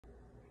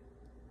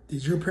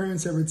Did your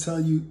parents ever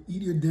tell you,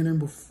 eat your dinner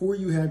before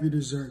you have your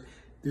dessert?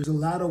 There's a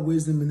lot of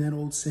wisdom in that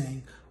old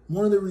saying.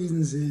 One of the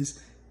reasons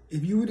is,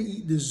 if you were to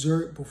eat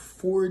dessert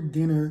before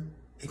dinner,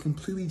 it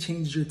completely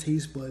changes your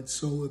taste buds.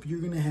 So if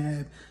you're gonna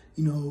have,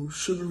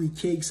 sugary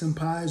cakes and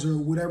pies or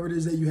whatever it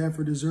is that you have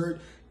for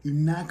dessert, you're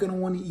not gonna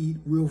wanna eat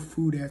real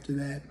food after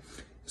that.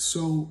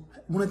 So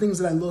one of the things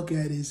that I look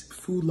at is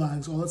food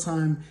logs all the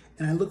time,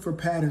 and I look for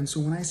patterns.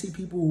 So when I see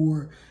people who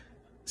are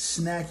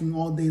snacking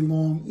all day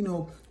long,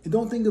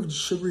 don't think of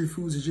sugary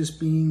foods as just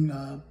being,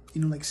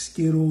 like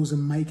Skittles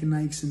and Mike and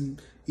Ike's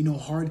and,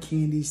 hard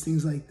candies,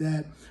 things like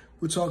that.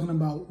 We're talking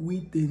about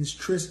wheat thins,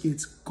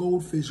 Triscuits,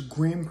 Goldfish,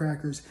 graham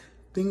crackers,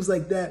 things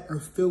like that are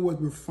filled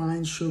with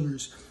refined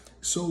sugars.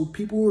 So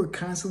people who are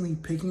constantly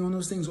picking on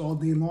those things all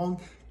day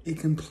long, it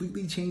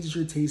completely changes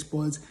your taste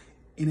buds.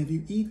 And if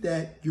you eat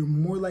that, you're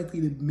more likely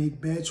to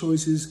make bad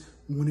choices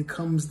when it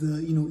comes to,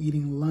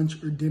 eating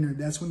lunch or dinner.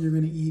 That's when you're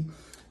going to eat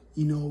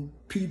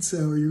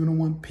pizza, or you're going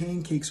to want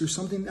pancakes or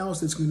something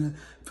else that's going to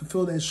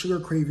fulfill that sugar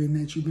craving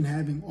that you've been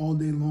having all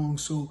day long.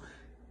 So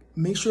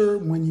make sure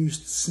when you're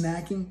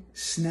snacking,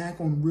 snack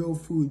on real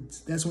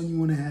foods. That's when you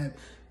want to have,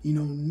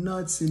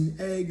 nuts and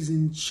eggs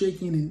and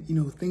chicken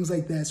and, things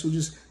like that. So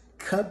just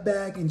cut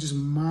back and just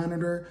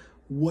monitor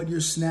what you're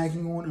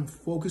snacking on and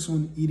focus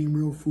on eating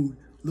real food.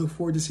 Look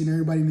forward to seeing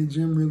everybody in the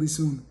gym really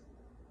soon.